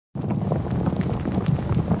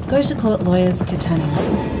Go to Court Lawyers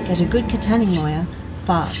Katanning. Get a good Katanning lawyer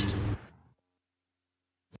fast.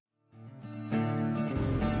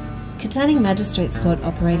 Katanning Magistrates Court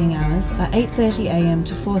operating hours are 8:30 a.m.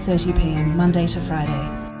 to 4:30 p.m. Monday to Friday.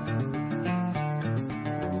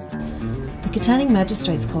 The Katanning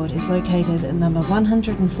Magistrates Court is located at number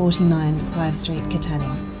 149 Clive Street,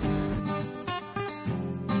 Katanning.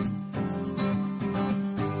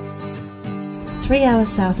 Three hours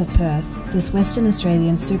south of Perth, this Western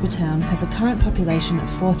Australian supertown has a current population of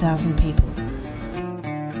 4,000 people.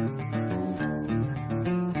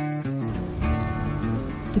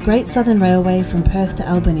 The Great Southern Railway from Perth to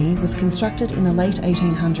Albany was constructed in the late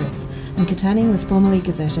 1800s, and Katanning was formally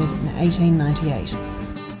gazetted in 1898.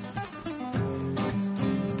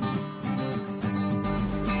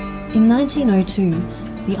 In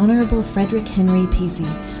 1902, the Honourable Frederick Henry Pesey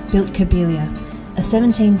built Kabelia, a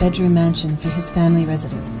 17-bedroom mansion for his family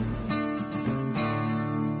residence.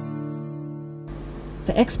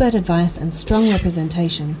 For expert advice and strong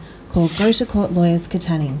representation, call Go to Court Lawyers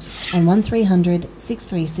Katanning on 1300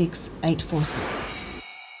 636 846.